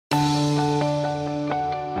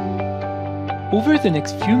Over the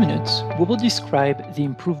next few minutes, we will describe the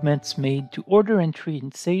improvements made to order entry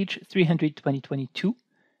in Sage 300 2022,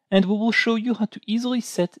 and we will show you how to easily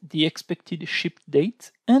set the expected ship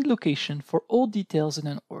date and location for all details in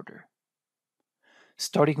an order.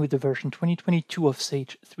 Starting with the version 2022 of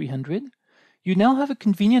Sage 300, you now have a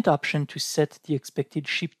convenient option to set the expected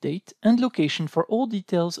ship date and location for all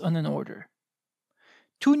details on an order.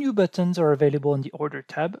 Two new buttons are available in the Order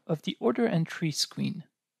tab of the Order Entry screen.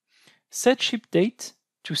 Set Ship Date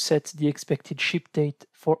to set the expected ship date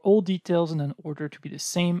for all details in an order to be the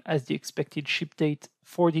same as the expected ship date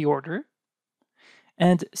for the order,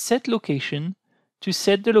 and Set Location to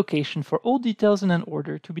set the location for all details in an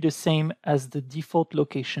order to be the same as the default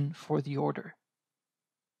location for the order.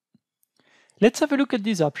 Let's have a look at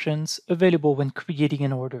these options available when creating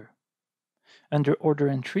an order. Under Order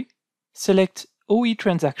Entry, select OE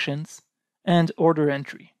Transactions and Order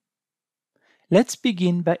Entry. Let's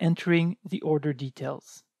begin by entering the order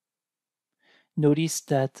details. Notice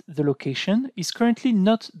that the location is currently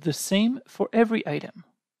not the same for every item.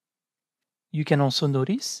 You can also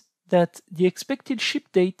notice that the expected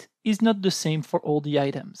ship date is not the same for all the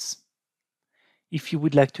items. If you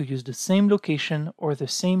would like to use the same location or the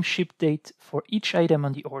same ship date for each item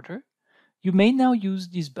on the order, you may now use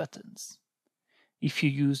these buttons. If you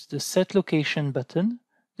use the Set Location button,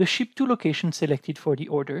 the Ship to location selected for the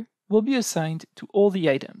order will be assigned to all the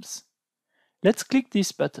items. Let's click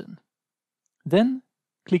this button. Then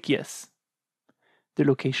click Yes. The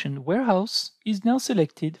location Warehouse is now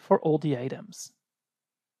selected for all the items.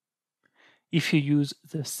 If you use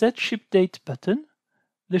the Set Ship Date button,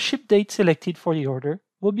 the ship date selected for the order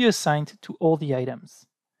will be assigned to all the items.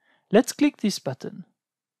 Let's click this button.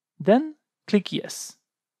 Then click Yes.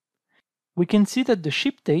 We can see that the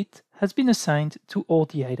ship date has been assigned to all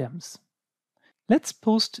the items. Let's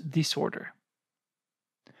post this order.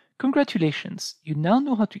 Congratulations, you now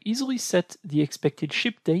know how to easily set the expected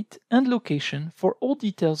ship date and location for all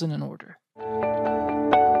details in an order.